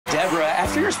Deborah,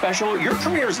 after your special, your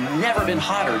career's never been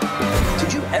hotter.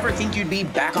 Did you ever think you'd be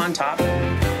back on top?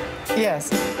 Yes.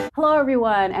 Hello,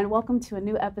 everyone, and welcome to a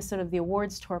new episode of the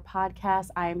Awards Tour podcast.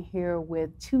 I am here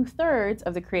with 2/3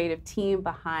 of the creative team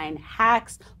behind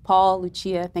Hacks. Paul,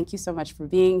 Lucia, thank you so much for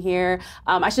being here.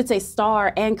 I should say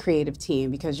star and creative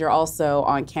team because you're also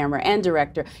on camera and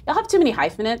director. Y'all have too many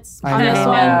hyphenates on this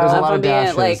one. There's a lot of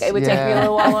dashes. Like, it would take me a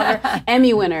little while longer.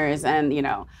 Emmy winners and, you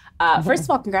know. First of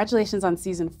all, congratulations on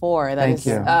season 4. That is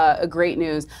a great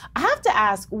news. I have to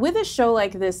ask, with a show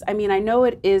like this, I mean, I know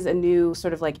it is a new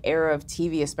sort of like era of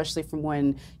TV, especially from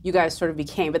when you guys sort of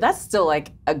became, but that's still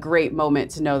like a great moment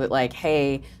to know that like,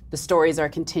 hey, the stories are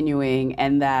continuing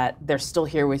and that they're still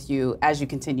here with you as you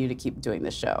continue to keep doing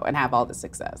this show and have all the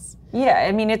success. Yeah,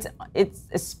 I mean, it's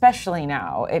especially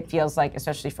now, it feels like,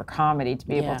 especially for comedy, to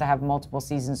be able to have multiple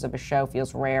seasons of a show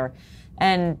feels rare.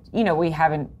 And, you know, we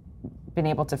haven't been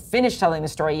able to finish telling the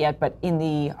story yet, but in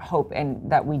the hope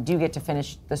and that we do get to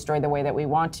finish the story the way that we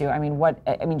want to. I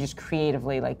mean, just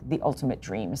creatively, like the ultimate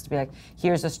dream is to be like,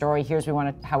 here's the story, here's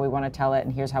how we want to tell it,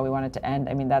 and here's how we want it to end.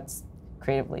 I mean, that's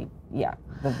creatively,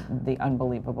 the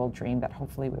unbelievable dream that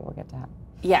hopefully we will get to have.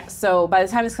 Yeah, so by the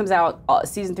time this comes out,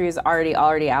 season 3 is already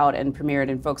out and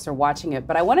premiered and folks are watching it.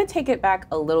 But I want to take it back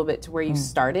a little bit to where you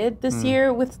started this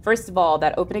year with, first of all,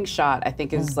 that opening shot I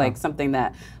think is like something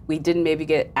that we didn't maybe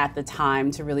get at the time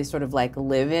to really sort of like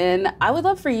live in. I would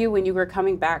love for you, when you were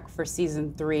coming back for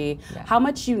season 3, how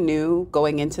much you knew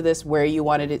going into this, where you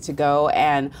wanted it to go,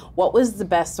 and what was the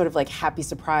best sort of like happy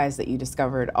surprise that you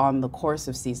discovered on the course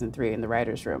of season 3 in the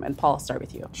writer's room? And Paul, I'll start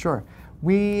with you. Sure.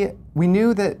 We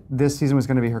knew that this season was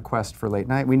going to be her quest for late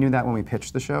night. We knew that when we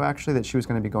pitched the show, actually, that she was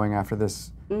going to be going after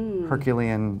this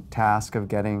Herculean task of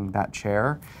getting that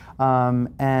chair.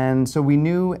 And so we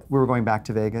knew we were going back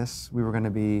to Vegas. We were going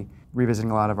to be revisiting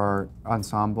a lot of our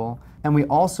ensemble. And we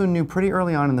also knew pretty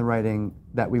early on in the writing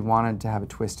that we wanted to have a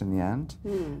twist in the end.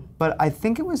 But I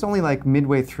think it was only like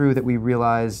midway through that we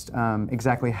realized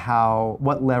exactly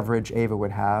what leverage Ava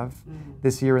would have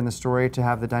this year in the story to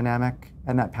have the dynamic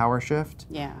and that power shift.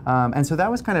 And so that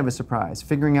was kind of a surprise.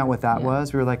 Figuring out what that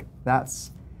was, we were like,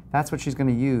 that's what she's going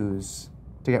to use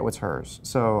to get what's hers.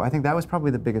 So I think that was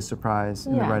probably the biggest surprise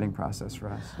in the writing process for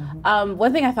us.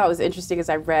 One thing I thought was interesting as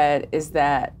I read is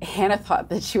that Hannah thought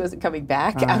that she wasn't coming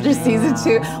back after season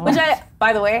 2, which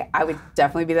by the way, I would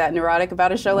definitely be that neurotic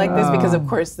about a show like this because of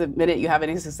course the minute you have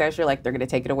any success, you're like, they're gonna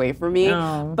take it away from me.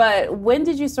 But when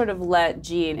did you sort of let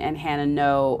Jean and Hannah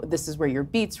know this is where your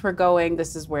beats were going,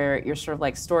 this is where your sort of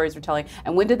like stories were telling,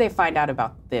 and when did they find out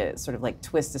about the sort of like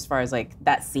twist as far as like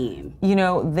that scene? You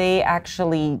know,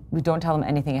 we don't tell them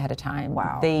anything ahead of time.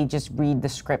 They just read the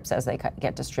scripts as they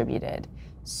get distributed.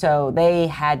 So they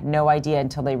had no idea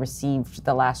until they received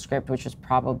the last script, which was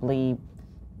probably,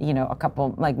 you know,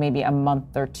 maybe a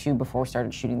month or 2 before we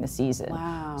started shooting the season.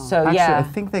 So actually, I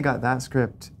think they got that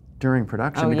script during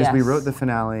production because we wrote the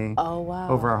finale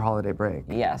over our holiday break.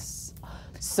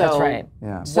 So that's right.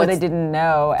 So they didn't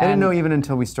know. They didn't know even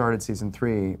until we started season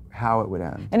 3 how it would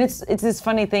end. And it's this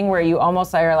funny thing where you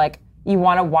almost are like, you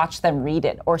want to watch them read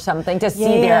it or something to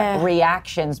see their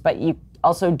reactions, but you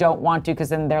also don't want to because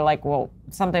then they're like, well,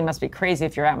 something must be crazy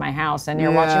if you're at my house and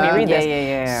you're watching me read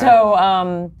this.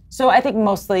 So I think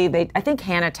mostly I think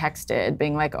Hannah texted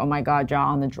being like, oh my God, draw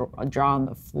on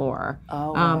the floor.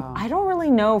 I don't really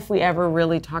know if we ever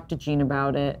really talked to Jean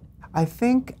about it. I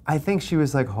think she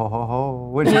was like, ho, ho, ho,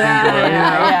 what do you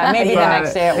think? Maybe the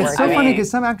next day at work. It's so funny because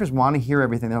some actors want to hear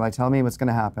everything. They're like, tell me what's going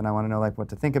to happen. I want to know like what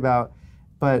to think about.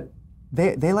 But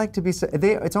they like to be,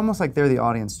 it's almost like they're the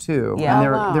audience too. And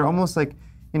they're almost like,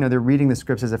 you know, they're reading the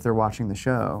scripts as if they're watching the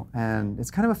show. And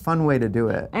it's kind of a fun way to do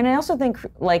it. And I also think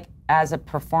like as a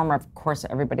performer, of course,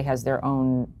 everybody has their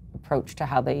own approach to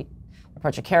how they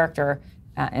approach a character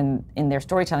in their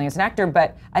storytelling as an actor.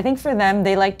 But I think for them,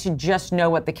 they like to just know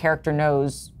what the character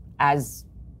knows as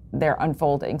they're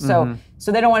unfolding. So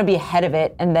they don't want to be ahead of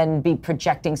it and then be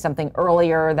projecting something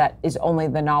earlier that is only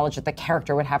the knowledge that the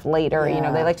character would have later. You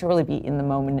know, they like to really be in the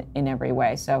moment in every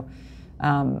way. So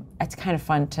it's kind of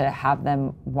fun to have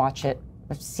them watch it,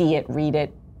 see it, read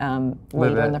it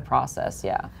later in the process.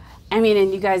 I mean,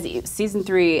 and you guys, season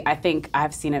 3, I think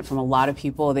I've seen it from a lot of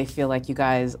people. They feel like you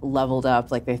guys leveled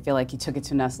up, like they feel like you took it to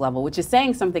the next level, which is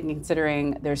saying something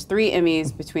considering there's 3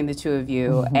 Emmys between the 2 of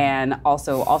you, and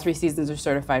also all 3 seasons are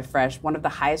certified fresh. One of the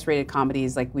highest rated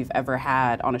comedies like we've ever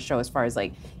had on a show as far as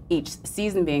like each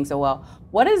season being so well.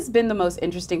 What has been the most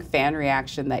interesting fan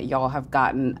reaction that y'all have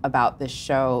gotten about this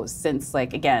show since,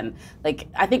 like, again, like,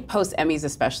 I think post-Emmys,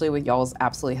 especially with y'all's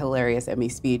absolutely hilarious Emmy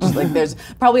speech, like, there's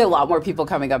probably a lot more people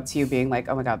coming up to you being like,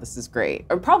 oh my God, this is great.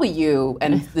 Or probably you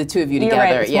and the 2 of you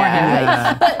together.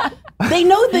 Right, they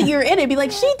know that you're in it. Be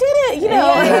like, she did it, you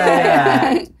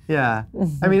know. Yeah.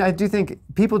 I mean, I do think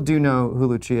people do know who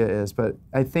Lucia is, but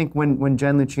I think when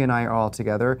Jen, Lucia, and I are all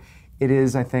together, it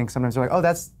is, I think, sometimes they're like, oh,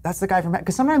 that's the guy from,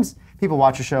 because sometimes people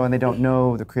watch a show and they don't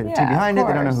know the creative team behind it,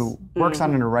 they don't know who works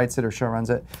on it or writes it or show runs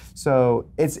it. So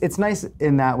it's nice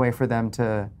in that way for them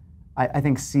to, I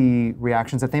think, see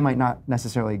reactions that they might not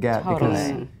necessarily get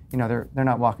because, you know, they're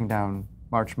not walking down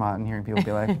Larchmont and hearing people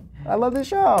be like, I love this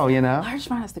show, you know?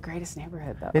 Larchmont is the greatest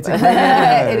neighborhood, though. It's a great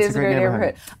neighborhood. It is a great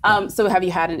neighborhood. So have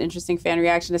you had an interesting fan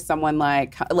reaction to someone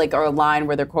like or a line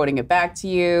where they're quoting it back to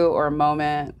you or a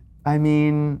moment? I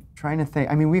mean, trying to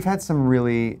think. I mean, we've had some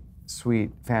really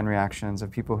sweet fan reactions of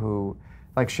people who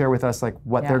like share with us like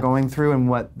what they're going through and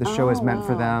what the show has meant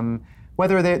for them.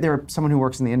 Whether they're someone who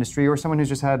works in the industry or someone who's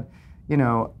just had, you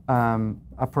know,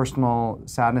 a personal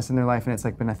sadness in their life, and it's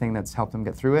like been a thing that's helped them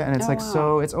get through it. And it's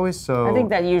so it's always so. I think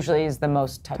that usually is the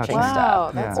most touching Wow,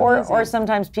 stuff. that's Or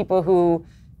sometimes people who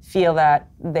feel that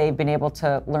they've been able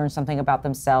to learn something about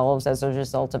themselves as a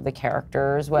result of the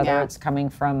characters, whether it's coming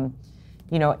from,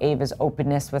 you know, Ava's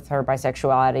openness with her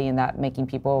bisexuality and that making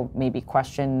people maybe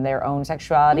question their own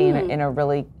sexuality in a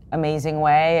really amazing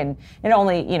way. And it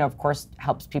only, you know, of course,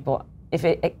 helps people, if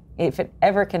it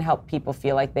ever can help people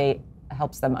feel like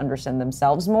helps them understand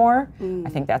themselves more, I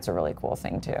think that's a really cool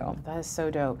thing too. That is so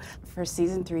dope. For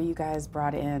season 3, you guys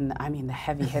brought in, I mean, the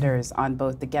heavy hitters on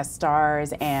both the guest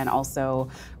stars and also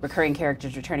recurring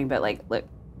characters returning, but like, look,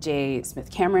 J.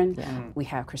 Smith Cameron, we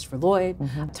have Christopher Lloyd,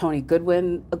 Tony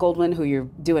Goldwyn, who you're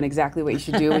doing exactly what you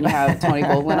should do when you have Tony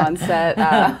Goldwyn on set.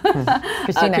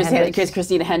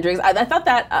 Christina Hendricks. I thought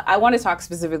that, I want to talk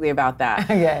specifically about that.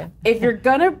 Okay. If you're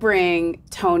gonna bring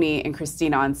Tony and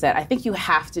Christina on set, I think you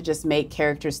have to just make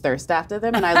characters thirst after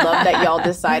them, and I love that y'all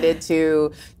decided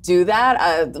to do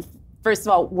that. First of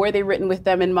all, were they written with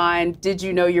them in mind? Did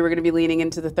you know you were gonna be leaning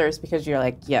into the thirst because you're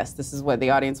like, yes, this is what the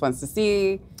audience wants to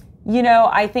see? You know,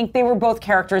 I think they were both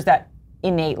characters that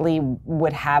innately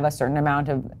would have a certain amount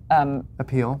of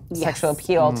sexual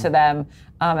appeal to them,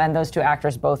 and those two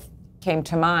actors both came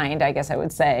to mind, I guess I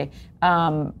would say.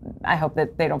 I hope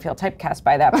that they don't feel typecast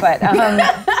by that,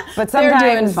 but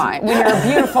sometimes when you're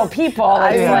beautiful people,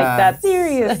 it's like that's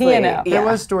seriously. You know, It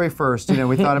was story first. You know,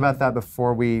 we thought about that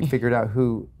before we figured out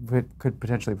who could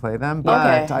potentially play them.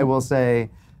 But I will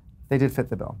say, they did fit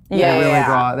the bill. They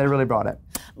really brought it.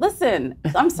 Listen,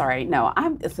 I'm sorry. No,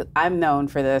 I'm known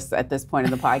for this at this point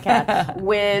in the podcast.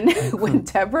 When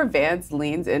Deborah Vance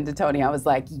leans into Tony, I was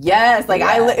like, yes. Like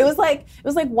it was like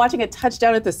watching a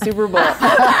touchdown at the Super Bowl.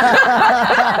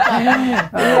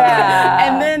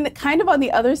 And then kind of on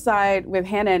the other side with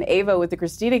Hannah and Ava with the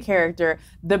Christina character,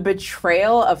 the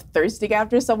betrayal of thirsting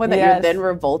after someone that you're then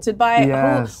revolted by.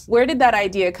 Yes. Where did that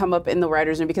idea come up in the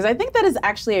writer's room? Because I think that is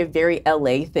actually a very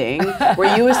LA thing.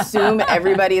 Where you assume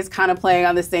everybody is kind of playing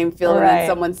on the same field and then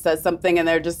someone says something and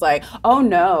they're just like, oh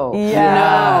no,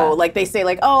 no. Like they say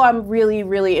like, oh, I'm really,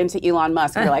 really into Elon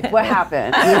Musk. And you're like, what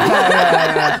happened?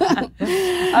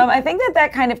 I think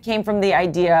that kind of came from the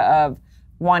idea of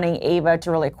wanting Ava to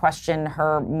really question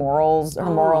her morals, her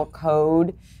moral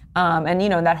code. And you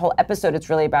know, in that whole episode, it's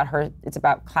really about her. It's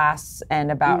about class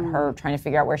and about her trying to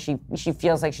figure out where she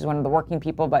feels like she's one of the working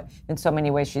people, but in so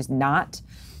many ways she's not.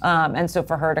 And so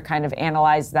for her to kind of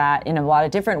analyze that in a lot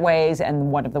of different ways,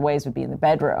 and one of the ways would be in the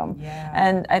bedroom. Yeah.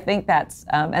 And I think that's.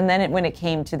 And then when it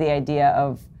came to the idea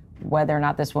of whether or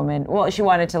not this woman, well, she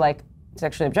wanted to like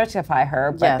sexually objectify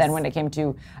her, but then when it came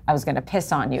to, I was going to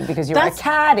piss on you because you were a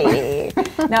caddy.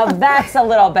 Now that's a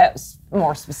little bit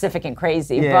more specific and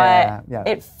crazy, but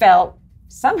it felt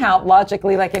somehow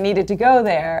logically like it needed to go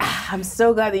there. I'm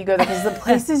so glad that you go there because the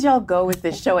places y'all go with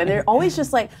this show, and they're always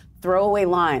just like throwaway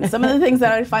lines. Some of the things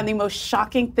that I find the most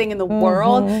shocking thing in the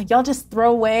world, y'all just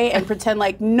throw away and pretend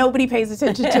like nobody pays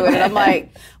attention to it. And I'm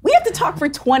like, we have to talk for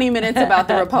 20 minutes about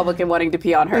the Republican wanting to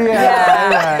pee on her.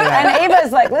 And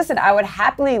Ava's like, listen, I would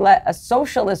happily let a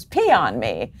socialist pee on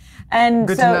me. And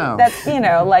Good so to know. that's, you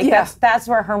know, like that's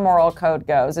where her moral code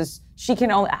goes, is she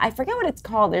can only, I forget what it's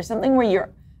called. There's something where you're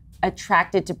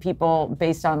attracted to people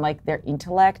based on like their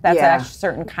intellect. That's a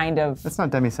certain kind of. That's not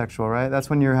demisexual, right? That's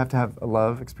when you have to have a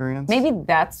love experience. Maybe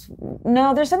that's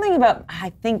there's something about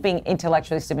I think being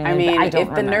intellectually stimulated. I mean, I don't if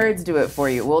remember. the nerds do it for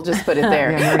you, we'll just put it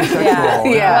there. Nerdy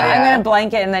sexual. Well, I'm gonna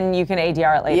blank it and then you can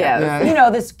ADR it later. Yeah. You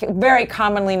know this very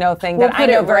commonly known thing We'll that I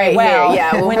know very right well. Here.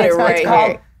 Yeah, we'll when put it's it right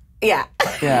called. Here.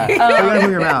 Yeah. You're gonna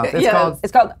move your mouth.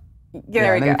 It's called.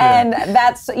 There we go. And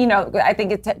that's, you know, I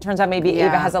think it turns out maybe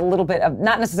Ava has a little bit of,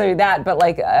 not necessarily that, but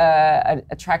like an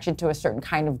attraction to a certain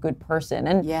kind of good person.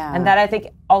 And that I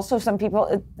think also some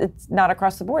people, it's not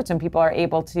across the board. Some people are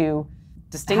able to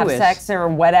distinguish. have sex or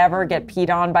whatever, get peed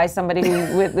on by somebody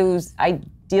whose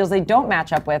ideals they don't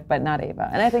match up with, but not Ava.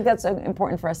 And I think that's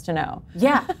important for us to know.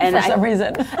 Yeah, and for some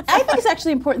reason. I think it's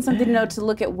actually important something to know, to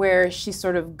look at where she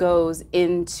sort of goes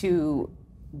into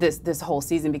this whole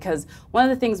season, because one of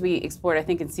the things we explored, I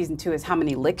think, in season 2 is how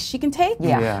many licks she can take.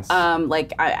 Yeah. Yes.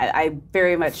 Like I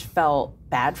very much felt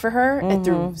bad for her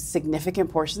through significant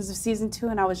portions of season 2,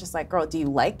 and I was just like, girl, do you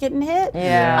like getting hit?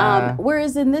 Yeah.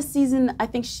 Whereas in this season, I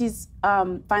think she's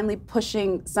finally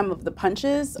pushing some of the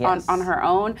punches on her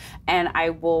own, and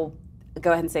I will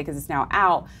go ahead and say, because it's now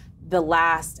out, the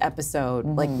last episode,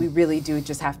 like, we really do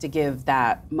just have to give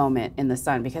that moment in the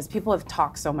sun, because people have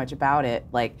talked so much about it.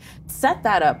 Like, set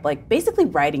that up, like, basically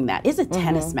writing that is a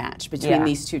tennis match between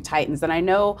these two titans. And I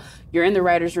know you're in the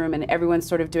writer's room and everyone's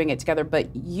sort of doing it together,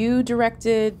 but you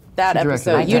directed that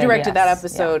episode. You directed that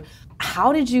episode. Yeah.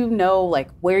 How did you know, like,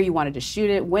 where you wanted to shoot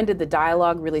it? When did the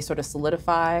dialogue really sort of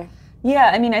solidify? Yeah,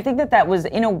 I mean, I think that was,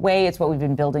 in a way, it's what we've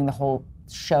been building the whole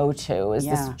show to, is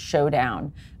this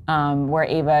showdown. Where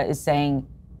Ava is saying,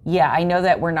 yeah, I know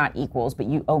that we're not equals, but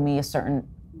you owe me a certain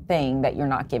thing that you're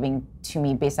not giving to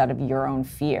me based out of your own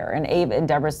fear. And Ava and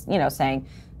Deborah's, saying,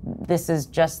 this is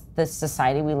just the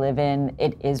society we live in.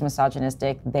 It is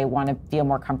misogynistic. They want to feel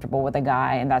more comfortable with a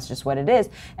guy, and that's just what it is.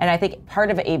 And I think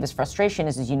part of Ava's frustration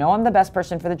is I'm the best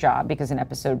person for the job, because in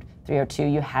episode 302,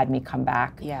 you had me come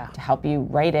back to help you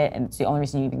write it, and it's the only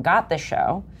reason you even got this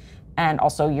show. And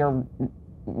also your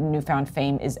newfound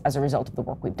fame is as a result of the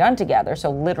work we've done together. So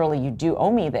literally, you do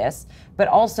owe me this. But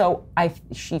also,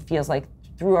 she feels like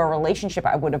through our relationship,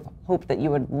 I would have hoped that you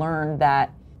would learn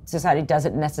that society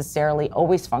doesn't necessarily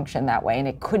always function that way,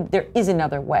 and there is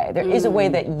another way. There is a way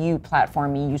that you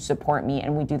platform me, you support me,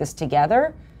 and we do this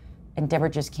together. And Deborah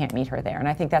just can't meet her there. And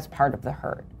I think that's part of the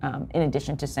hurt, in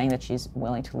addition to saying that she's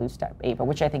willing to lose to Ava,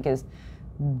 which I think is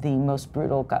the most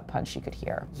brutal gut punch she could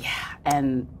hear. Yeah,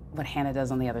 and what Hannah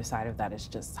does on the other side of that is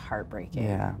just heartbreaking.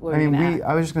 Yeah,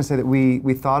 I was just going to say that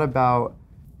we thought about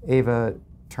Ava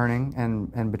turning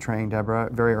and betraying Deborah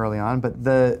very early on, but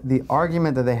the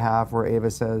argument that they have where Ava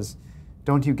says,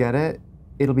 don't you get it?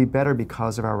 It'll be better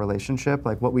because of our relationship.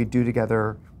 Like, what we do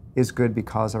together is good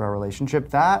because of our relationship.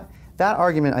 That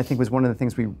argument, I think, was one of the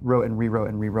things we wrote and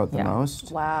rewrote the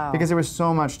most. Wow. Because there was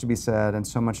so much to be said and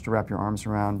so much to wrap your arms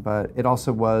around, but it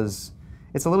also was,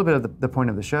 it's a little bit of the point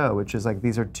of the show, which is like,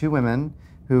 these are two women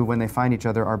who, when they find each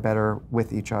other, are better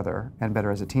with each other and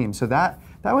better as a team. So that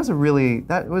was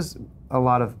a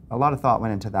lot of thought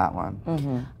went into that one.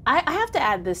 Mm-hmm. I have to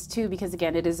add this too, because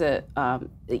again, it is there are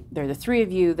the three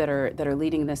of you that are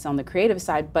leading this on the creative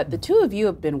side, but the two of you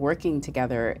have been working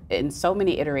together in so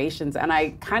many iterations, and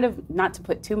I kind of, not to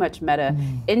put too much meta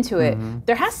into it,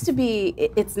 there has to be,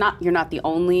 you're not the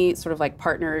only sort of like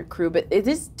partner crew, but it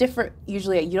is different.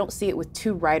 Usually you don't see it with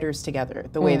two writers together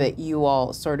the way that you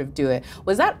all sort of do it.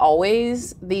 Was that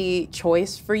always the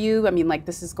choice for you? I mean, like,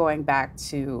 this is going back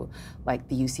to like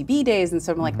the UCB days and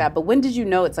something like that, but when did you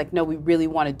know it's like, no, we really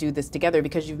want to do this together,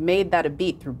 because you've made that a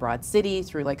beat through Broad City,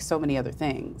 through like so many other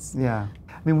things? Yeah,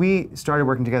 I mean, we started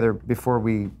working together before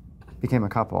we became a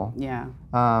couple. Yeah.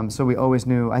 So we always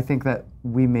knew, I think that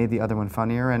we made the other one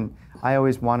funnier, and I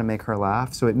always want to make her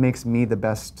laugh, so it makes me the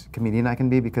best comedian I can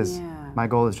be, because my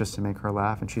goal is just to make her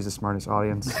laugh, and she's the smartest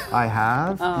audience I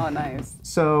have. Oh, nice.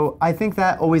 So I think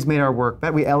that always made our work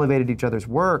better. We elevated each other's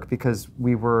work because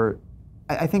we were,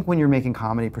 I think when you're making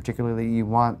comedy particularly, you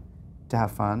want to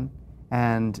have fun,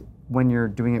 and when you're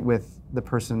doing it with the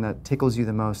person that tickles you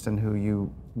the most and who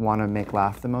you want to make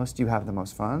laugh the most, you have the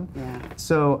most fun. Yeah.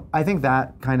 So I think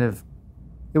that kind of,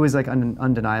 it was like an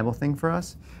undeniable thing for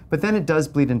us. But then it does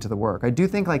bleed into the work. I do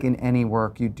think, like, in any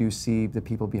work, you do see the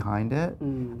people behind it.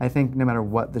 I think no matter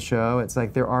what the show, it's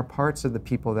like there are parts of the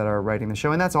people that are writing the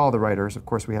show, and that's all the writers. Of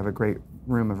course, we have a great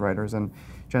room of writers, and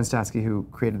Jen Statsky, who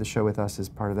created the show with us, is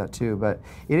part of that too. But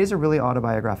it is a really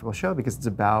autobiographical show, because it's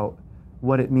about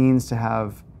what it means to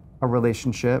have a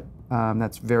relationship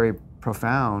that's very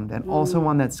profound, and also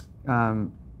one that's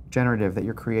generative, that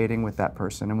you're creating with that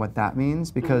person, and what that means,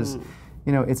 because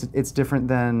it's different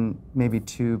than maybe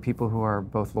two people who are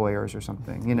both lawyers or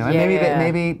something, and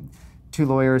maybe two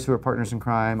lawyers who are partners in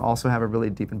crime also have a really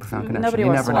deep and profound connection. Nobody you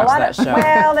wants never to know. watch that show.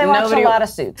 Well, they watch a lot of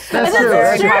Suits. That's true.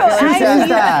 That's true. Who says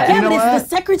that? Yeah, You know but what? it's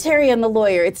the secretary and the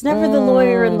lawyer. It's never the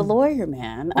lawyer and the lawyer,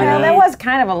 man. Well, there was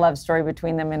kind of a love story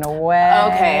between them in a way.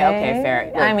 Okay,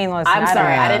 fair. I mean, listen, I'm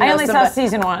sorry, I didn't know I only saw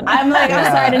season 1. I'm sorry,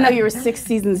 I didn't know you were 6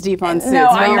 seasons deep on Suits. No,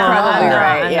 but I'm you're not, probably I'm not,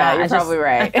 right. I'm Yeah, not. you're probably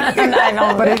right.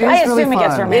 But it is I really assume it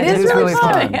gets fun. romantic. It is really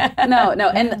fun. No,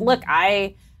 and look,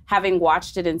 having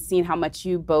watched it and seen how much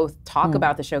you both talk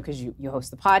about the show, because you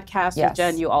host the podcast with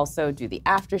Jen, you also do the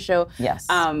after show. Yes.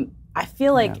 I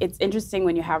feel like it's interesting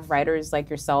when you have writers like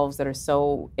yourselves that are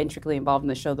so intricately involved in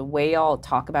the show. The way y'all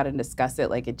talk about it and discuss it,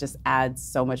 like it just adds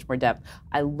so much more depth.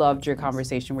 I loved your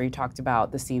conversation where you talked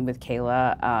about the scene with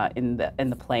Kayla in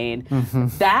the plane.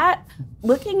 That,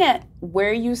 looking at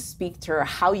where you speak to her,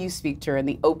 how you speak to her in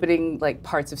the opening like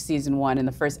parts of season 1 and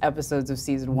the first episodes of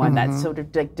season 1, that sort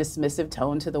of like dismissive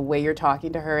tone to the way you're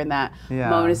talking to her in that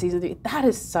moment of season 3. That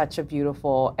is such a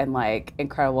beautiful and like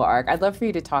incredible arc. I'd love for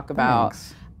you to talk about.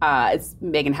 It's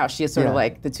Megan, how she is sort of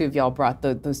like the two of y'all brought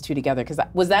those two together. Because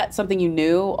was that something you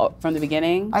knew from the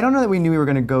beginning? I don't know that we knew we were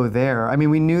going to go there. I mean,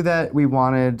 we knew that we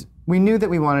wanted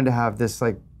to have this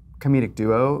like comedic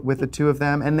duo with the two of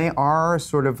them, and they are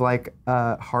sort of like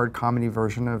a hard comedy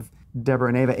version of Deborah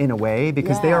and Ava in a way,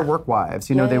 because they are work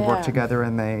wives. You know, they work together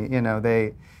and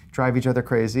they drive each other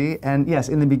crazy. And yes,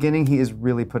 in the beginning, he is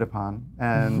really put upon,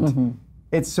 and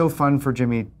it's so fun for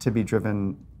Jimmy to be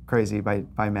driven crazy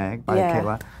by Meg, by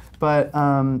Kayla. But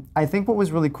I think what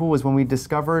was really cool was when we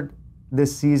discovered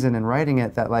this season and writing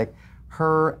it, that like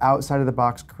her outside of the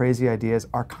box crazy ideas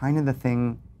are kind of the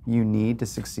thing you need to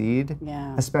succeed,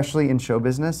 especially in show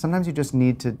business. Sometimes you just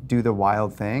need to do the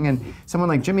wild thing. And someone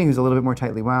like Jimmy, who's a little bit more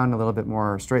tightly wound, a little bit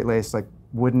more straight-laced, like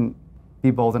wouldn't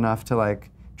be bold enough to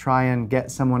like try and get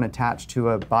someone attached to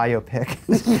a biopic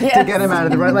to get him out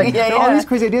of the run. Like all these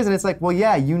crazy ideas, and it's like, well,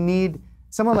 yeah, you need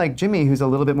someone like Jimmy, who's a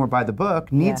little bit more by the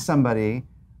book, needs somebody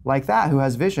like that who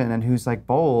has vision and who's like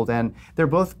bold. And they're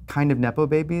both kind of Nepo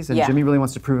babies, and Jimmy really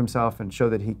wants to prove himself and show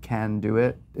that he can do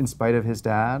it in spite of his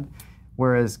dad.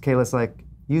 Whereas Kayla's like,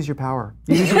 use your power.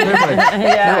 Use your privilege.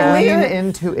 Lean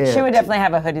into it. She would definitely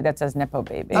have a hoodie that says Nepo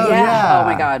baby. Oh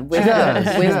my God, with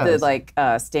the like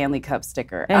Stanley Cup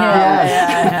sticker.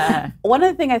 One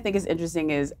other thing I think is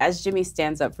interesting is as Jimmy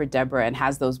stands up for Deborah and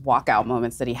has those walkout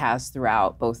moments that he has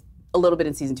throughout both a little bit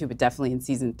in season 2, but definitely in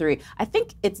season 3. I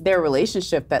think it's their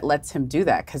relationship that lets him do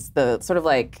that, because the sort of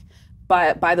like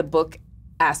by the book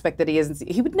aspect that he is,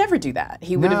 he would never do that.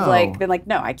 He would have like been like,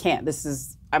 no, I can't.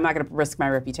 I'm not going to risk my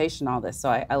reputation on all this. So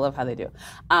I love how they do.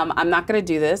 I'm not going to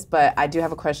do this, but I do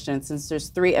have a question. Since there's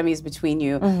 3 Emmys between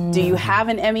you, do you have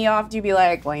an Emmy off? Do you be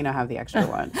like, well, I have the extra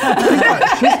one? She's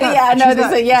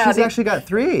actually got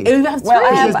 3. That's well,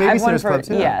 I have Babysitter's Club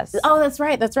too. Yes. Oh, that's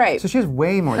right. So she has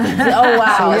way more than me. Oh,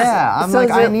 wow. So yeah, I'm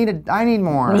like, I need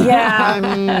more. Yeah. I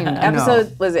mean,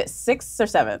 episode, was it 6 or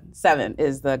 7? 7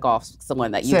 is the golf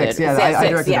one that you 6, did. Yeah, I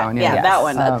directed that one. Yeah, that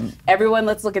one. Everyone,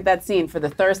 let's look at that scene for the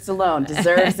thirst alone.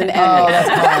 Deserves an Emmy.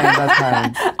 That's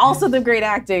kind. Also the great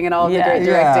acting and all the great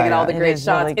directing and all the great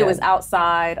shots. Really it was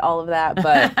outside, all of that,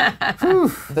 but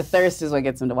the thirst is what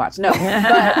gets them to watch. No,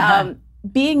 but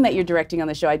being that you're directing on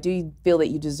the show, I do feel that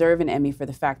you deserve an Emmy for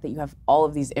the fact that you have all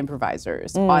of these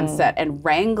improvisers on set and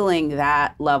wrangling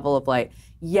that level of like,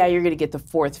 yeah, you're gonna get the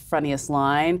 4th funniest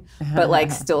line, but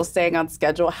like still staying on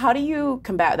schedule. How do you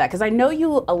combat that? Because I know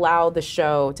you allow the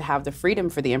show to have the freedom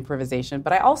for the improvisation,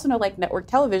 but I also know like network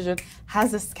television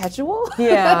has a schedule.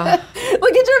 Yeah.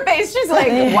 Look at your face. She's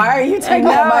like, why are you taking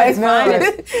my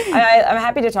time? I'm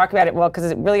happy to talk about it,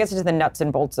 because it really gets into the nuts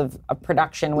and bolts of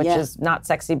production, which is not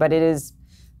sexy, but it is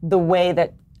the way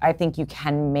that I think you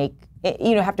can make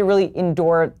it, have to really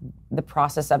endure the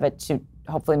process of it to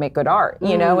hopefully make good art,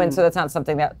 and so that's not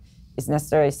something that is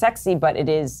necessarily sexy, but it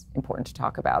is important to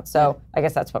talk about. So I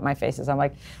guess that's what my face is. I'm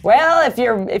like, well, if you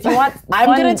want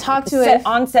I'm going to talk to it.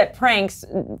 On-set pranks,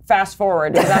 fast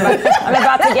forward, because I'm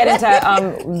about to get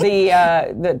into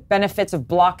the benefits of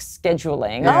block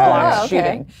scheduling, block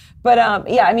shooting. But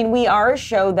we are a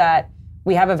show that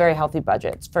we have a very healthy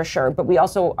budget, for sure, but we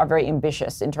also are very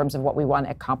ambitious in terms of what we want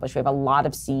to accomplish. We have a lot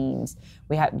of scenes.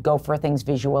 We go for things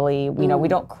visually. We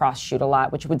don't cross-shoot a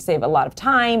lot, which would save a lot of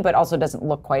time, but also doesn't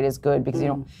look quite as good because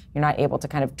you're not able to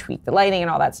kind of tweak the lighting and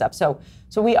all that stuff. So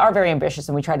we are very ambitious,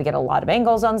 and we try to get a lot of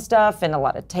angles on stuff and a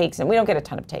lot of takes, and we don't get a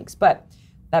ton of takes. But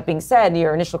that being said,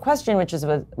 your initial question, which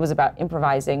was about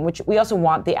improvising, which we also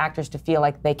want the actors to feel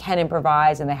like they can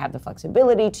improvise and they have the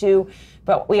flexibility to,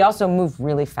 but we also move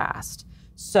really fast.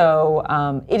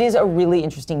 So it is a really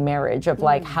interesting marriage of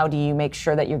like, how do you make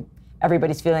sure that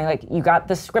everybody's feeling like you got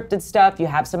the scripted stuff, you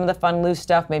have some of the fun, loose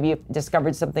stuff, maybe you've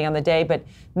discovered something on the day, but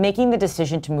making the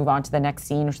decision to move on to the next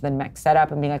scene or to the next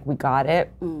setup and being like, we got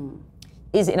it,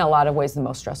 is in a lot of ways the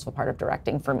most stressful part of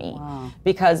directing for me. Wow.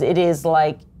 Because it is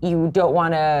like, you don't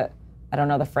want to, I don't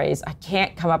know the phrase, I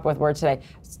can't come up with words today,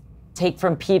 take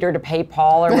from Peter to pay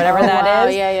Paul or whatever that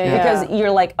is. Because you're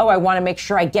like, I want to make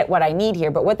sure I get what I need here.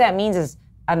 But what that means is,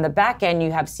 on the back end,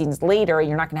 you have scenes later, and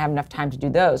you're not going to have enough time to do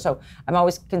those. So I'm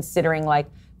always considering like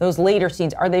those later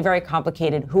scenes, are they very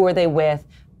complicated? Who are they with?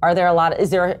 Are there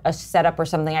is there a setup or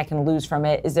something I can lose from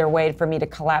it? Is there a way for me to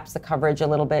collapse the coverage a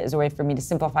little bit? Is there a way for me to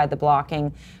simplify the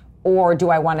blocking? Or do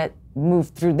I want to move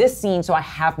through this scene so I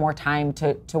have more time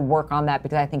to work on that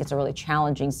because I think it's a really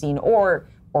challenging scene or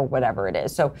whatever it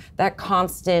is. So that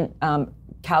constant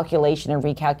calculation and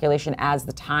recalculation as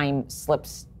the time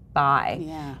slips by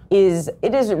is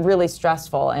really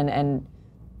stressful. And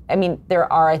I mean,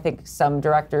 there are, I think, some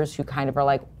directors who kind of are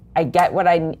like, I get what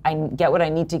I get what I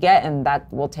need to get, and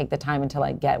that will take the time until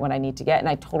I get what I need to get. And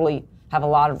I totally have a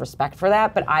lot of respect for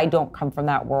that, but I don't come from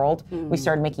that world. We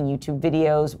started making YouTube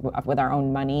videos with our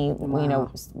own money, you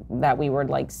know, that we were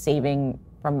like saving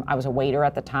from. I was a waiter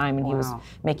at the time, and he was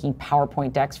making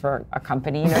PowerPoint decks for a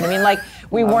company. You know what I mean? Like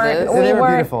we weren't, they were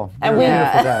beautiful. And we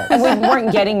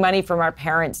weren't getting money from our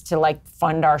parents to like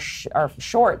fund our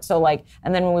short. So like,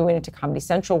 and then when we went into Comedy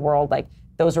Central world, like,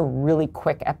 those are really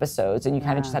quick episodes, and you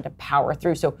kind of just had to power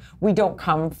through. So we don't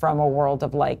come from a world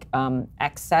of like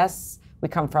excess. We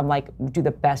come from like, do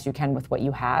the best you can with what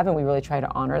you have, and we really try to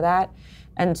honor that.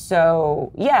 And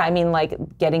so, yeah, I mean, like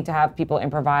getting to have people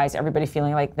improvise, everybody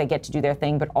feeling like they get to do their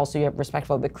thing, but also you have respect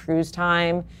for the crew's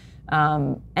time,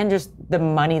 and just the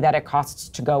money that it costs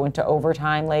to go into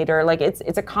overtime later. Like it's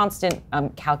a constant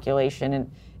calculation,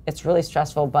 and it's really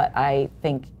stressful, but I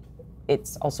think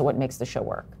it's also what makes the show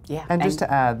work. Yeah. And just to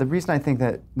add, the reason I think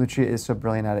that Lucia is so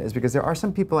brilliant at it is because there are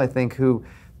some people I think who,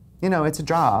 you know, it's a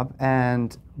job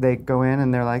and they go in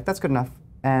and they're like, that's good enough.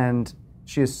 And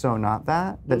she is so not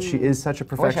that she is such a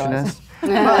perfectionist.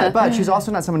 But she's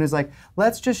also not someone who's like,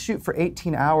 let's just shoot for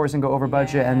 18 hours and go over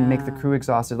budget and make the crew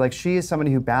exhausted. Like she is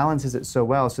somebody who balances it so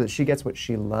well so that she gets what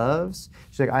she loves.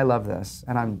 She's like, I love this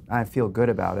and I feel good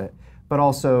about it. But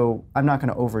also, I'm not going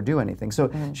to overdo anything. So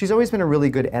she's always been a really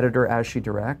good editor as she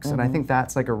directs, and I think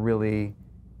that's like a really,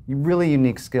 really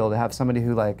unique skill to have somebody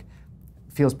who like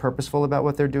feels purposeful about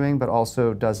what they're doing, but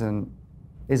also isn't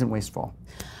wasteful.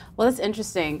 Well, that's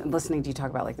interesting listening to you talk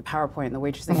about like the PowerPoint and the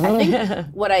waitressing. I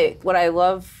think what I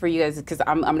love for you guys, because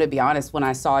I'm going to be honest, when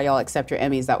I saw y'all accept your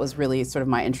Emmys, that was really sort of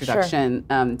my introduction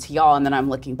to y'all. And then I'm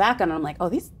looking back and I'm like, oh,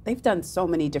 they've done so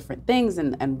many different things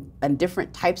and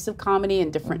different types of comedy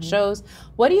and different shows.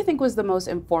 What do you think was the most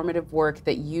informative work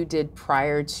that you did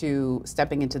prior to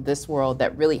stepping into this world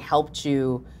that really helped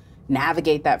you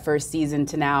navigate that first season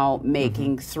to now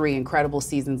making 3 incredible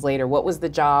seasons later? What was the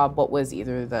job? What was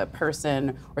either the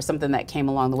person or something that came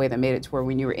along the way that made it to where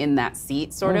when you were in that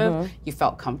seat, sort of, you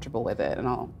felt comfortable with it and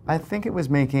all? I think it was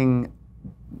making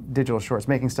digital shorts,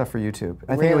 making stuff for YouTube.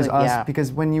 I think it was us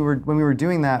because when we were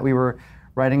doing that, we were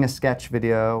writing a sketch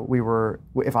video.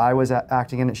 If I was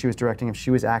acting in it, she was directing. If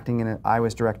she was acting in it, I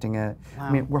was directing it. Wow.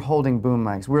 I mean, we're holding boom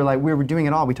mics. We were doing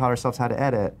it all. We taught ourselves how to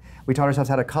edit. We taught ourselves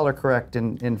how to color correct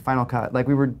in Final Cut. Like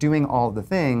we were doing all the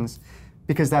things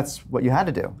because that's what you had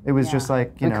to do. It was just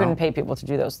like, you know. We couldn't pay people to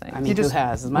do those things. I mean, who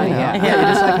has money? You know, you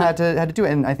just like had to do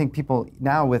it. And I think people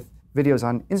now with videos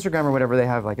on Instagram or whatever, they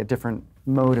have like a different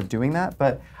mode of doing that.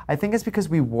 But I think it's because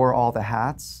we wore all the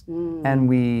hats and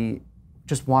we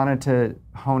just wanted to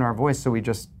hone our voice, so we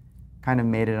just kind of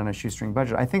made it on a shoestring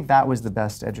budget. I think that was the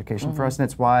best education for us, and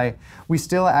it's why we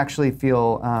still actually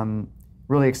feel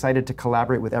really excited to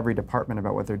collaborate with every department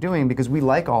about what they're doing, because we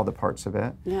like all the parts of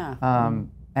it. Yeah.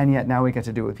 And yet now we get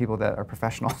to do it with people that are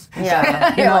professionals.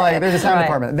 Yeah. You know, like there's a sound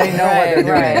department. They know what they're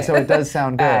doing, so it does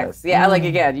sound good. Yeah, like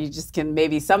again, you just can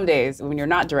maybe some days when you're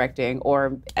not directing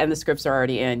and the scripts are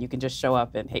already in, you can just show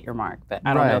up and hit your mark. But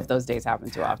I don't know if those days happen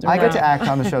too often. I get to act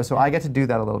on the show, so I get to do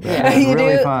that a little bit. Yeah. It's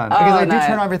really fun. Because I do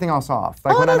turn everything else off.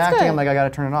 Like when I'm acting, I'm like, I got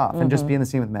to turn it off and just be in the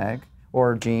scene with Meg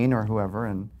or Jean or whoever,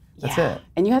 and that's it.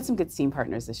 And you had some good scene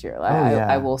partners this year,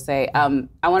 I will say. I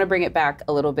want to bring it back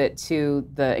a little bit to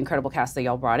the incredible cast that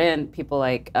y'all brought in, people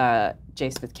like J.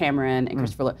 Smith Cameron and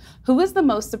Christopher Lloyd. Who was the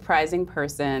most surprising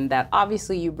person that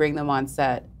obviously you bring them on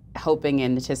set hoping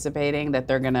and anticipating that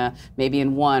they're going to maybe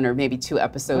in 1 or maybe 2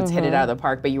 episodes hit it out of the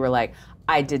park, but you were like,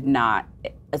 I did not.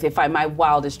 My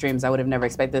wildest dreams, I would have never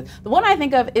expected. The one I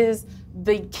think of is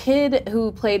the kid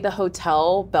who played the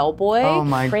hotel bellboy. Oh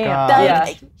my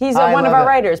God. He's one of our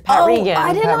writers, Pat Regan.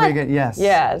 Pat Regan, yes.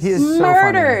 Yes. He is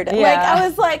murdered. So funny. Like, I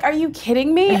was like, are you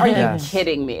kidding me? Are you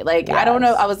kidding me? Like, I don't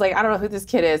know. I was like, I don't know who this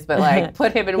kid is, but like,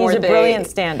 put him in more things. He's a brilliant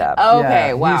stand-up.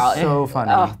 Okay, wow. He's so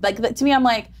funny. Like, to me, I'm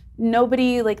like,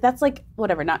 nobody, like, that's like,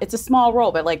 whatever, it's a small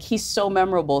role, but like, he's so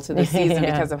memorable to the season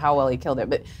because of how well he killed it,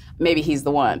 but maybe he's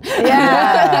the one.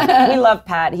 We love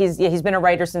Pat. He's been a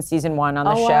writer since season 1 on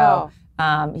the show.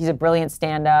 Wow. He's a brilliant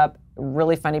stand-up,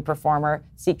 really funny performer.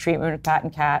 Seek Treatment with Pat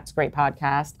and Kat, it's a great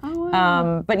podcast. Oh,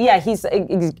 wow. But yeah, he's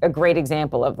a great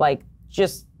example of like,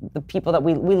 just the people that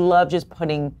we love just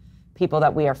putting people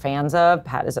that we are fans of.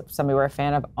 Pat is somebody we're a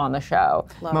fan of on the show.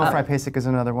 Mo Fry-Pasek is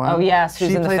another one. Oh, yes, who's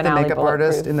she in the played finale, the makeup Bulletproof.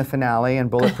 artist in the finale in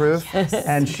Bulletproof,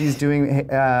 and she's doing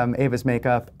Ava's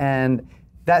makeup. And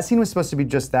that scene was supposed to be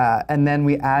just that, and then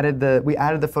we added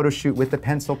the photo shoot with the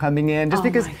pencil coming in, just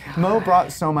because Mo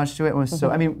brought so much to it and was so.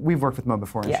 I mean, we've worked with Mo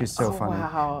before, and she's so funny.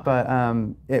 Wow. But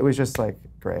it was just like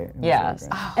great. It was Yes, really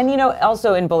great. and you know,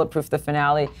 also in Bulletproof, the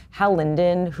finale, Hal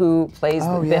Linden, who plays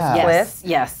Biff yeah. Cliff,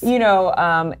 Yes. you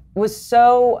know, was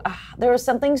so. There was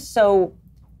something so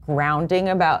grounding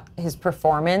about his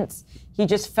performance. He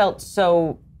just felt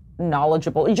so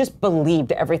knowledgeable. You just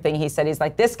believed everything he said. He's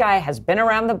like, this guy has been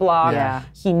around the block. Yeah.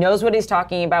 He knows what he's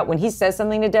talking about. When he says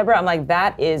something to Deborah, I'm like,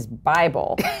 that is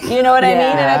Bible. You know what I mean?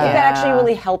 And I think that actually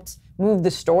really helped move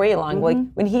the story along. Like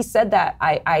when he said that,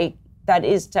 I that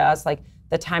is to us like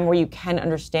the time where you can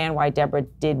understand why Deborah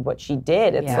did what she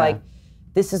did. It's like,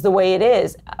 this is the way it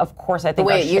is. Of course, I think The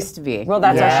way our it show- used to be. Well,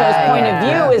 that's our show's point of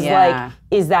view is Yeah. like,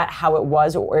 is that how it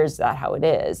was or is that how it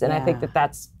is? And I think that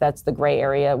that's the gray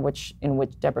area in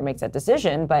which Deborah makes that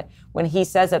decision. But when he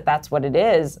says that that's what it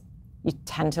is, you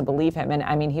tend to believe him. And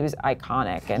I mean, he was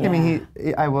iconic. And I mean,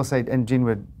 I will say, and Gene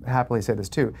would happily say this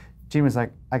too. Gene was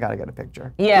like, I gotta get a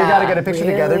picture. Yeah. We gotta get a picture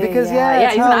together because he's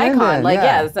it's an Hal icon. Linden. Like,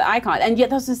 it's an icon. And yet,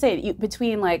 that's to say,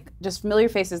 between like just familiar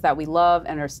faces that we love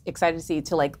and are excited to see,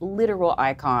 to like literal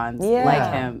icons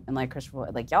like him and like Christopher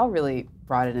Lloyd, like y'all really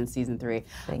brought it in season 3.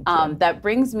 Thank you. That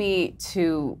brings me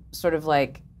to sort of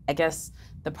like, I guess,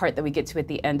 the part that we get to at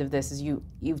the end of this is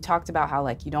you've talked about how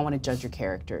like you don't want to judge your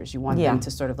characters. You want them to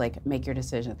sort of like make your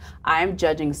decisions. I'm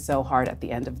judging so hard at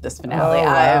the end of this finale. Oh,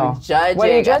 wow. I'm judging. what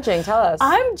are you judging? Tell us.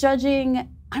 I'm judging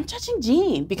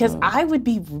Jean because I would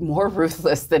be more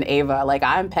ruthless than Ava. Like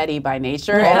I'm petty by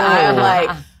nature, and I'm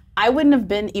like, I wouldn't have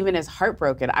been even as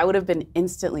heartbroken. I would have been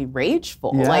instantly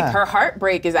rageful. Yeah. Like her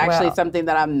heartbreak is actually something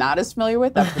that I'm not as familiar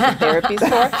with. That's what therapy's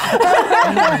for.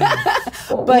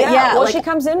 But well, like, she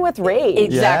comes in with rage.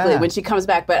 exactly Yeah. when she comes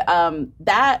back. But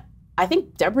that I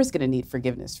think Deborah's gonna need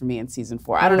forgiveness from me in season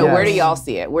 4. I don't know, where do y'all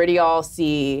see it? Where do y'all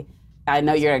see? I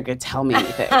know you're not gonna tell me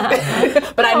anything,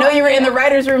 but I know you were in the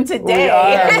writer's room today, We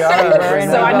are.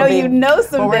 so I know you know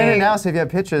some Well, we're in it things. now, so if you have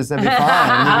pitches, that'd be fine. We'd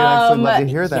actually love to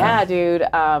hear them. Yeah,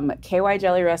 dude. KY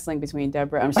jelly wrestling between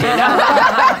Deborah. I'm just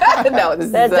kidding. No, this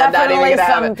is There's not even definitely gonna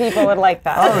some happen. people would like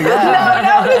that. Oh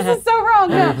yeah. No, this is so wrong.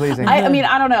 Very No. pleasing. I mean,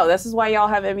 I don't know. This is why y'all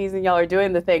have Emmys and y'all are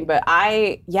doing the thing. But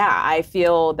I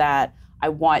feel that I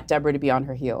want Deborah to be on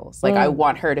her heels. Like I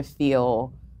want her to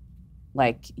feel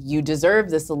like you deserve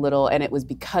this a little, and it was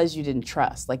because you didn't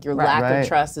trust. Like your lack of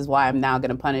trust is why I'm now going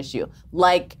to punish you.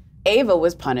 Like Ava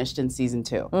was punished in season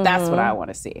 2. That's what I want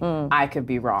to see. I could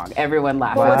be wrong. Everyone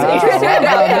laughed. what's Wow. interesting-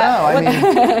 Well, no,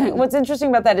 I mean, What's interesting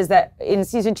about that is that in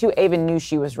season 2, Ava knew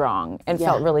she was wrong and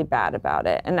felt really bad about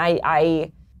it. And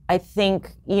I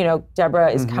think, you know,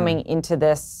 Deborah is coming into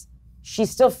this, she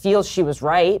still feels she was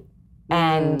right.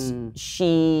 And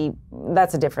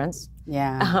that's a difference.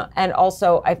 Yeah. And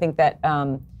also, I think that,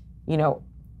 you know,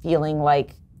 feeling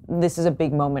like this is a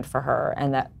big moment for her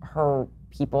and that her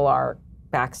people are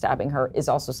backstabbing her is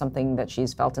also something that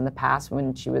she's felt in the past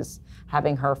when she was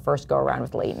having her first go around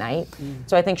with late night.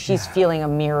 So I think she's feeling a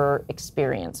mirror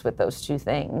experience with those two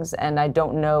things. And I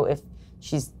don't know if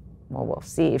we'll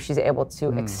see if she's able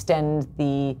to extend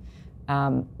the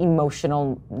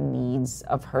emotional needs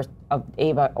of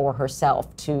Ava or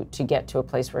herself to get to a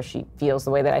place where she feels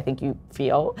the way that I think you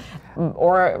feel,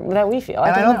 or that we feel.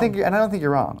 and I don't know. think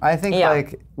you're wrong. I think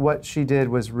like what she did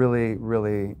was really,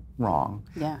 really wrong.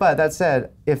 Yeah. But that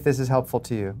said, if this is helpful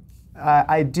to you,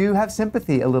 I do have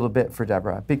sympathy a little bit for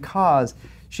Deborah because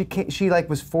she like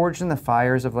was forged in the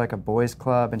fires of like a boys'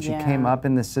 club, and she came up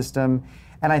in the system.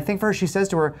 And I think for her, she says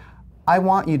to her, I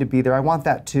want you to be there. I want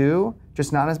that too,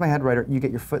 just not as my head writer. You get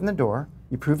your foot in the door,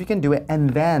 you prove you can do it, and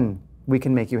then we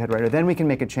can make you head writer. Then we can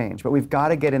make a change. But we've got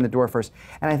to get in the door first.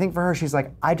 And I think for her, she's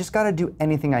like, I just got to do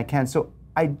anything I can. So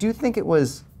I do think it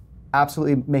was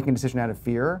absolutely making a decision out of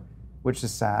fear, which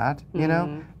is sad, you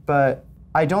know? But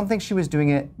I don't think she was doing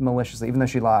it maliciously, even though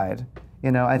she lied.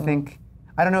 You know, I think,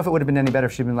 I don't know if it would have been any better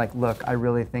if she'd been like, look, I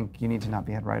really think you need to not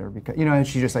be head writer because, you know, and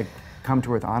she just like come to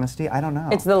her with honesty. I don't know.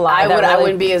 It's the lie. I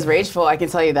wouldn't be as rageful. I can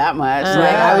tell you that much.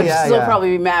 Like I would still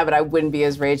probably be mad, but I wouldn't be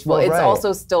as rageful. Well, it's right.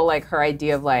 also still like her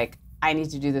idea of like, I need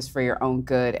to do this for your own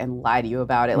good and lie to you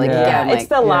about it. Like Yeah. again, It's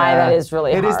the lie that is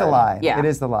really It hard. is the lie. Yeah. It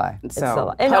is the lie.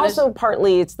 So And also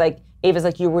partly it's like Ava's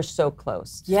like, you were so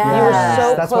close. Yes. You were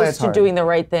so That's why close it's to hard. doing the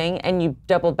right thing, and you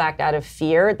doubled back out of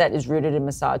fear that is rooted in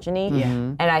misogyny.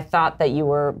 And I thought that you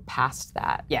were past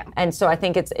that. Yeah. And so I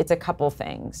think it's a couple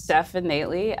things.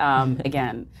 Definitely.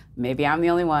 Again, maybe I'm the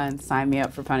only one. Sign me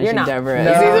up for Punishing not. Deborah.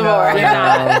 No, season no, 4. you're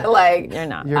not. Like, You're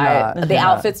not. You're not. The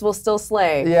outfits will still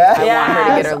slay. Yeah. I want her to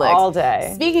get her Yes, licks. all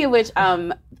day. Speaking of which,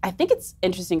 I think it's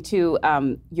interesting too.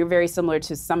 You're very similar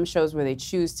to some shows where they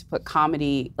choose to put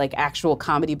comedy, like actual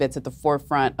comedy bits at the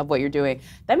forefront of what you're doing.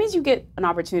 That means you get an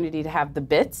opportunity to have the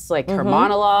bits, like her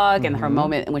monologue and her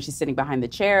moment when she's sitting behind the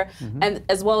chair, and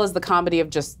as well as the comedy of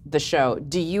just the show.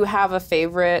 Do you have a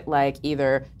favorite, like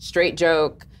either straight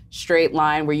joke, straight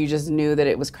line where you just knew that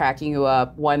it was cracking you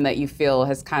up, one that you feel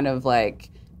has kind of like,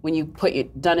 when you put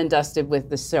it done and dusted with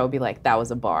the show, be like, that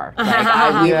was a bar.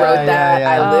 Like, we Yeah, wrote that, yeah.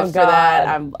 I lived for that.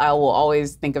 God. I will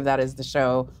always think of that as the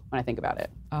show when I think about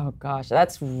it. Oh gosh,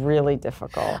 that's really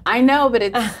difficult. I know, but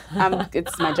it's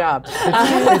it's my job.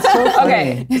 It's so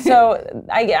funny. Okay, so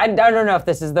I don't know if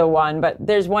this is the one, but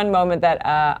there's one moment that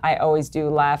I always do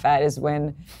laugh at is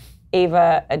when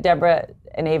Deborah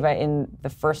and Ava in the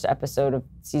first episode of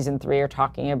season 3 are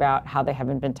talking about how they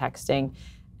haven't been texting,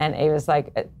 and Ava's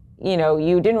like, you know,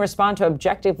 you didn't respond to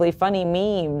objectively funny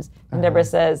memes. And Deborah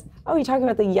says, oh, you're talking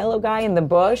about the yellow guy in the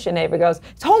bush? And Ava goes,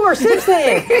 it's Homer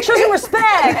Simpson. Show some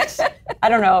respect. I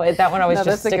don't know. That one always just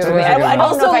that's a sticks good with me. one. I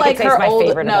don't know if I could say it's my old,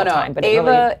 favorite of all time. But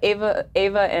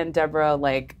Ava and Deborah,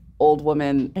 like old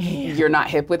woman, you're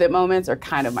not hip with it moments are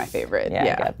kind of my favorite. Yeah, I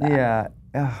get that. Yeah.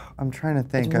 Ugh, I'm trying to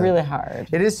think. It's really hard.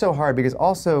 It is so hard because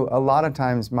also a lot of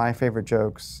times my favorite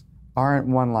jokes aren't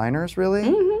one-liners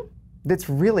really. It's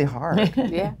really hard.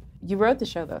 Yeah. You wrote the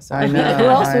show though, so I know, who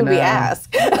else I would we know.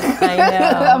 ask? I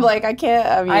know. I'm like, I can't.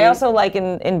 I mean, I also like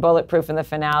in Bulletproof in the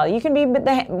finale, you can be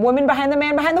the woman behind the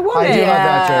man behind the woman. I do love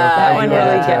that joke. That I one do love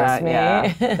really that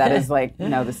gets joke. me. That is like,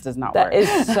 no, this does not work. That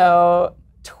is so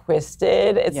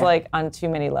twisted. It's Yeah. like on too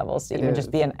many levels to even is.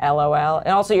 just be an LOL. And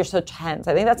also you're so tense.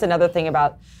 I think that's another thing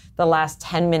about the last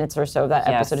 10 minutes or so of that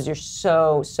episode is you're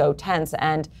so tense.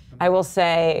 And I will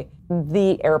say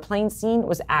the airplane scene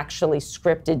was actually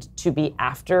scripted to be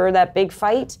after that big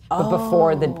fight, but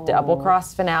before the double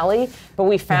cross finale. But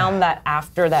we found that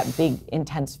after that big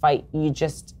intense fight, you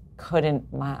just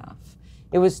couldn't laugh.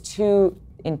 It was too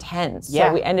intense. Yeah.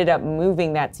 So we ended up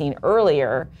moving that scene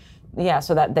earlier. Yeah,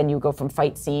 so that then you go from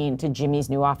fight scene to Jimmy's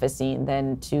new office scene,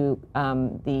 then to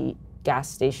the gas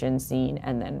station scene,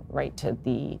 and then right to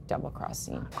the double cross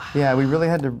scene. Yeah, we really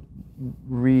had to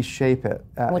reshape it.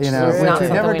 Which you know, is which not we've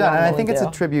something never we done. And I normally think it's a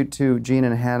do. tribute to Gene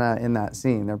and Hannah in that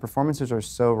scene. Their performances are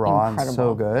so raw and so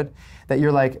Incredible. good that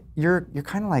you're like, you're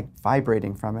kind of like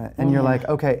vibrating from it, and you're like,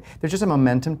 okay, there's just a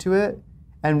momentum to it,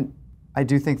 and I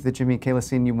do think the Jimmy Kayla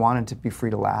scene, you wanted to be free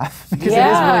to laugh because it is really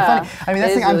Yeah. funny. I mean,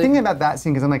 that's It the is I'm really- thinking about that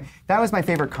scene because I'm like, that was my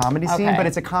favorite comedy scene, Okay. but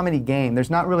it's a comedy game. There's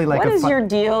not really like What a is fun- your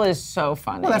deal is so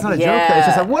funny. Well, that's not a joke. Though. It's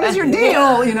just like, what is your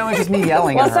deal? You know, it's just me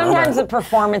yelling Well, at her. sometimes the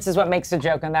performance is what makes a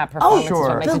joke, and that performance is sure.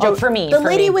 what makes a joke for me. The for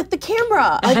lady me. with the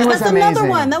camera. Like, She was that's another amazing.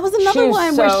 one. That was another She was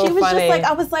one where so she was funny. just like,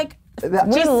 I was like,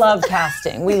 We love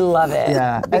casting. We love it.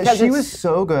 Yeah, Because she it's- was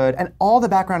so good, and all the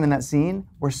background in that scene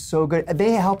were so good.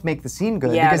 They helped make the scene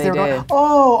good Yeah, because they they were going, did.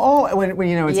 oh, when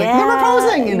you know, it's like they're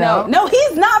proposing, you know. No,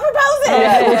 he's not proposing.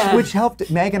 Yeah, which helped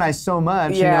Meg and I so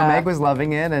much. You Yeah. know, Meg was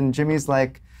loving it, and Jimmy's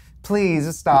like,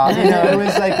 please stop. You know, it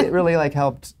was like it really like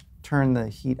helped turn the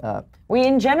heat up. We,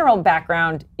 in general,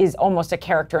 background is almost a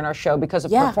character in our show because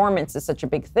of performance is such a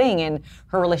big thing, and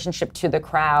her relationship to the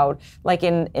crowd. Like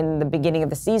in the beginning of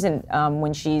the season,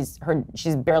 when she's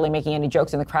barely making any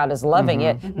jokes and the crowd is loving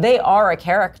it, they are a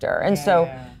character. And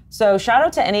so shout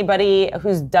out to anybody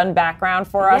who's done background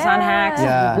for us on Hacks.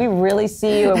 Yeah. We really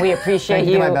see you and we appreciate Thank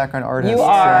you to my background artists. You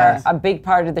are Yes. a big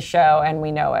part of the show, and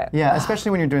we know it. Yeah,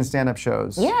 especially when you're doing stand-up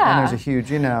shows. Yeah. And there's a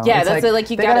huge, you know. Yeah, it's that's it, like,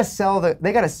 you they gotta- sell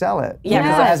they gotta sell it. Yeah,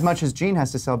 Because because- as much as Gene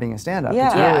has to sell being a stand-up. Yeah.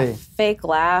 It's Yeah, really fake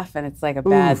laugh, and it's like a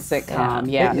bad Oof.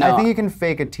 sitcom. Yeah, I no, think you can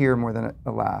fake a tear more than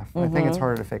a laugh. I think it's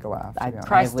harder to fake a laugh. to be honest.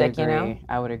 Cry I would stick, you know? agree.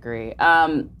 I would agree.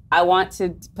 I want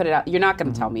to put it out. You're not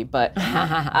going to tell me, but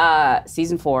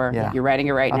season 4, Yeah. you're writing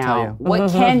it right I'll now. tell you.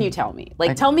 What can you tell me?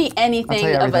 Like, tell me anything you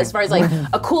of everything. as far as like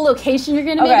a cool location you're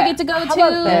going to maybe get to go How to.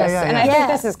 about this? Yeah, And I yeah. think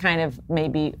this is kind of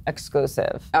maybe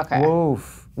exclusive. Okay.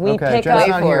 Oof. We okay, pick Jen's up-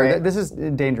 not Wait for here. it. This is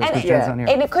dangerous because And, Jen's not here.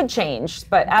 and it could change,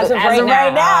 but as of As right of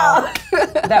right now,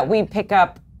 that we pick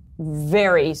up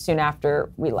very soon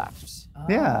after we left.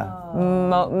 yeah.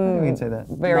 We can say that.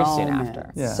 Very soon Moments.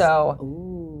 after. Yeah.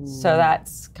 So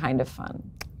that's kind of fun.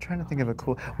 Trying to think of a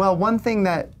cool. Well, one thing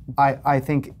that I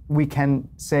think we can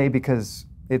say because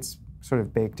it's sort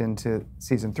of baked into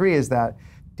season 3 is that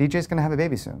DJ's going to have a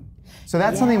baby soon. So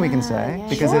that's something we can say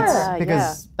because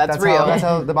that's real. That's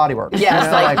how the body works. Yes,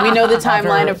 you know, like we know the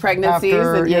timeline of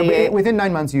pregnancies. Within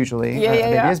 9 months usually, a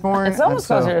baby is born. It's almost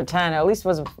closer to 10. At least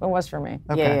it was for me.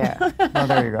 Okay. Yeah. Well,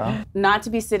 there you go. Not to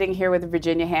be sitting here with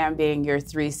Virginia Ham being your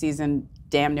 3-season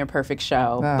damn near perfect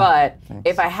show, but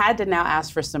if I had to now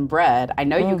ask for some bread, I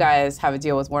know you guys have a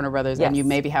deal with Warner Brothers and you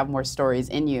maybe have more stories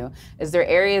in you. Is there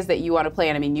areas that you want to play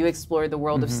in? I mean, you explored the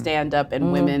world of stand-up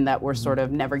and women that were sort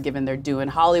of never given their due in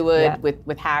Hollywood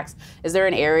with Hacks. Is there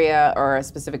an area or a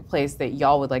specific place that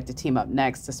y'all would like to team up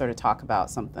next to sort of talk about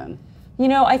something? You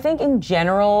know, I think in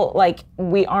general, like,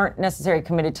 we aren't necessarily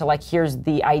committed to, like, here's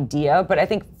the idea, but I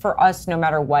think for us, no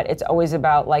matter what, it's always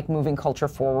about, like, moving culture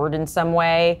forward in some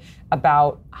way,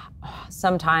 about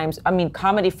sometimes, I mean,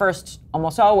 comedy first,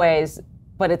 almost always,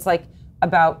 but it's, like,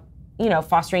 about, you know,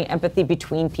 fostering empathy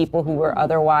between people who were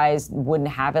otherwise wouldn't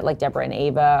have it, like Deborah and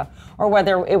Ava, or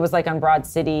whether it was, like, on Broad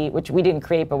City, which we didn't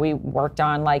create, but we worked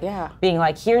on, like, being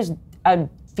like, here's a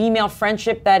female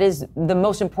friendship that is the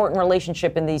most important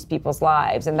relationship in these people's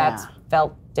lives, and that's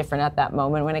felt different at that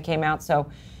moment when it came out.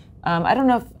 So I don't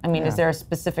know if, I mean, is there a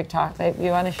specific talk that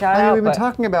you want to shout out? We've been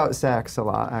talking about sex a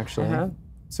lot, actually.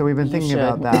 So we've been thinking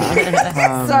about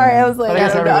that. Sorry, I was like,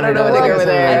 I don't know what to go with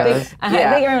there. I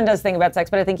think everyone does think about sex,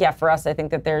 but I think, for us, I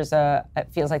think that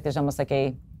it feels like there's almost like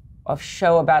a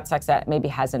show about sex that maybe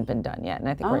hasn't been done yet, and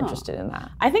I think we're interested in that.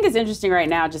 I think it's interesting right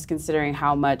now, just considering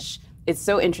how much. It's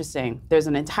so interesting. There's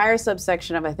an entire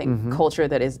subsection of, I think, culture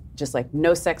that is just like,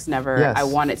 no sex never. Yes. I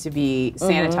want it to be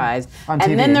sanitized. On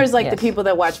and TV. then there's like the people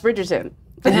that watch Bridgerton.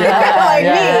 Like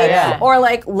me. Or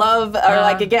like love, or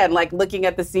like, again, like looking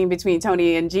at the scene between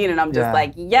Tony and Jean, and I'm just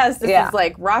like, yes, this is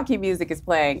like Rocky music is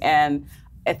playing. And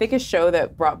I think a show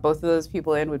that brought both of those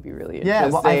people in would be really interesting. Yeah,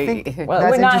 well, I think it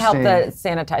would not help the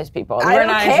sanitized people. We're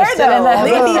not care though.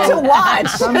 They need to watch.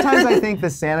 Sometimes I think the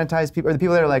sanitized people, or the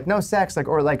people that are like, no sex, like,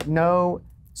 or like no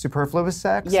superfluous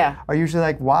sex, are usually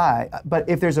like, why? But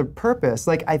if there's a purpose,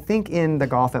 like I think in the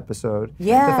golf episode,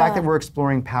 the fact that we're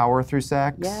exploring power through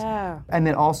sex, and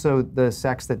then also the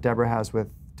sex that Deborah has with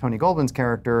Tony Goldwyn's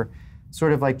character,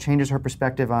 sort of like changes her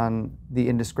perspective on the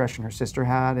indiscretion her sister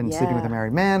had in sleeping with a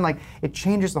married man. Like, it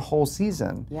changes the whole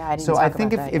season. So I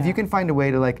think if you can find a way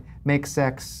to like make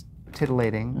sex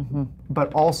titillating,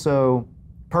 but also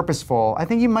purposeful, I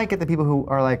think you might get the people who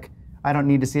are like, I don't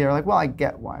need to see it, are like, well, I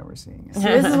get why we're seeing it. So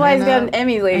this is why he's got an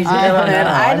Emmy, ladies and gentlemen.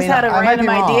 I just had a random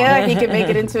idea. He could make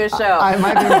it into a show. I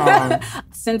might be wrong.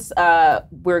 Since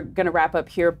we're gonna wrap up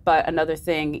here, but another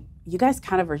thing, you guys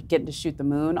kind of are getting to shoot the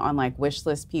moon on like wish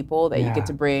list people that you get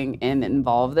to bring in and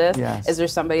involve this. Is there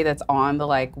somebody that's on the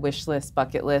like wish list,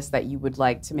 bucket list that you would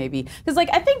like to maybe, because like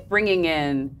I think bringing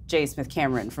in J. Smith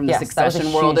Cameron from the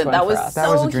Succession world, and that was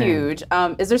so huge.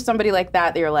 Is there somebody like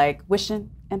that you're like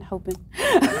wishing and hoping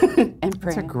and praying?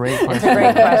 That's a great question. It's a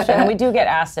great question. And we do get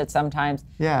asked it sometimes.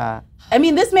 Yeah. I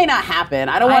mean, this may not happen.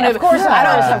 I don't want to. Of course,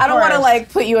 I don't want to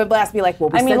like put you in blast. Be like, well,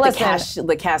 we sent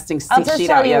the casting sheet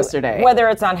out yesterday. Whether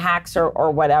it's on Hacks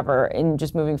or whatever, and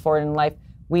just moving forward in life,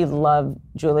 we love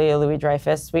Julia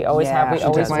Louis-Dreyfus. We always have. We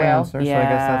always will. So I guess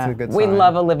that's a good sign. We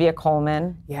love Olivia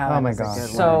Colman. Yeah. Oh my God.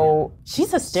 So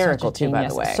she's hysterical too, by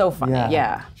the way. So funny.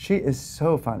 Yeah. She is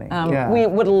so funny. We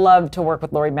would love to work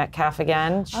with Laurie Metcalf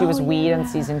again. She was Weed in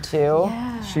season 2.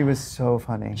 Yeah. She was so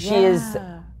funny. She is.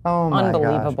 Oh my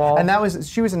unbelievable. Gosh. And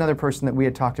she was another person that we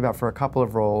had talked about for a couple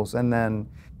of roles, and then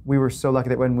we were so lucky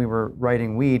that when we were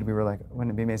writing Weed, we were like,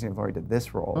 wouldn't it be amazing if Laurie did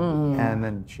this role? And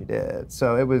then she did.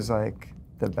 So it was like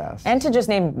the best. And to just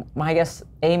name, I guess,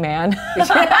 a man.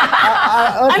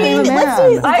 I mean,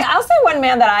 I'll say one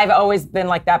man that I've always been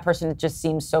like, that person that just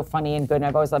seems so funny and good,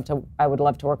 and I would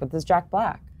love to work with is Jack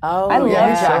Black. Oh, I love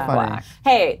Jack so Black.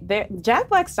 Hey, Jack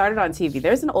Black started on TV.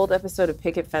 There's an old episode of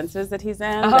Picket Fences that he's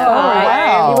in. Oh,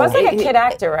 wow. He was like a kid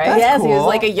actor, right? Yes, cool. he was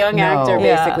like a young actor,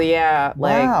 basically. Yeah.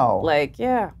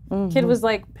 Kid was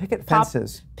like Picket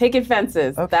Fences. Picket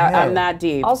Fences. Okay. I'm that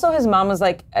deep. Also, his mom was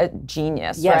like a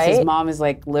genius, yes, right? his mom is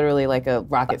like literally like a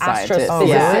rocket scientist. Oh,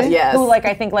 really? Yes. Who, like,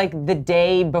 I think like the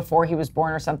day before he was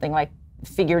born or something, like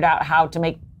figured out how to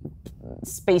make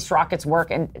space rockets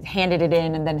work and handed it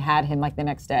in and then had him like the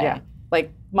next day. Yeah.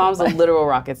 Like, mom's a literal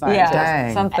rocket scientist.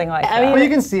 Dang. Something like that. I mean, well, you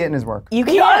can see it in his work. You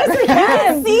can honestly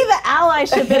see the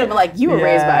allyship in him. Like, you were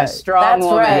raised by a strong That's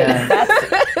woman.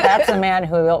 Right. That's a man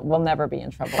who will never be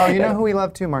in trouble. Oh, you know who we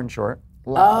love too? Martin Short.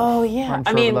 Oh, yeah. Martin I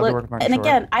Short, mean, would love to look, work with Martin and Short.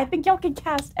 again, I think y'all can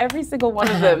cast every single one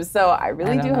of them. So I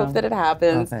really do hope that it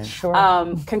happens. Oh, thanks.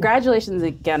 Sure. Congratulations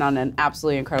again on an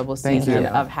absolutely incredible season you.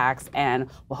 of Hacks. And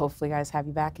we'll hopefully guys have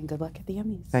you back, and good luck at the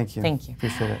Emmys. Thank you. Thank you.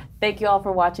 Appreciate it. Thank you all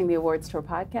for watching the Awards Tour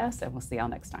podcast, and we'll see y'all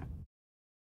next time.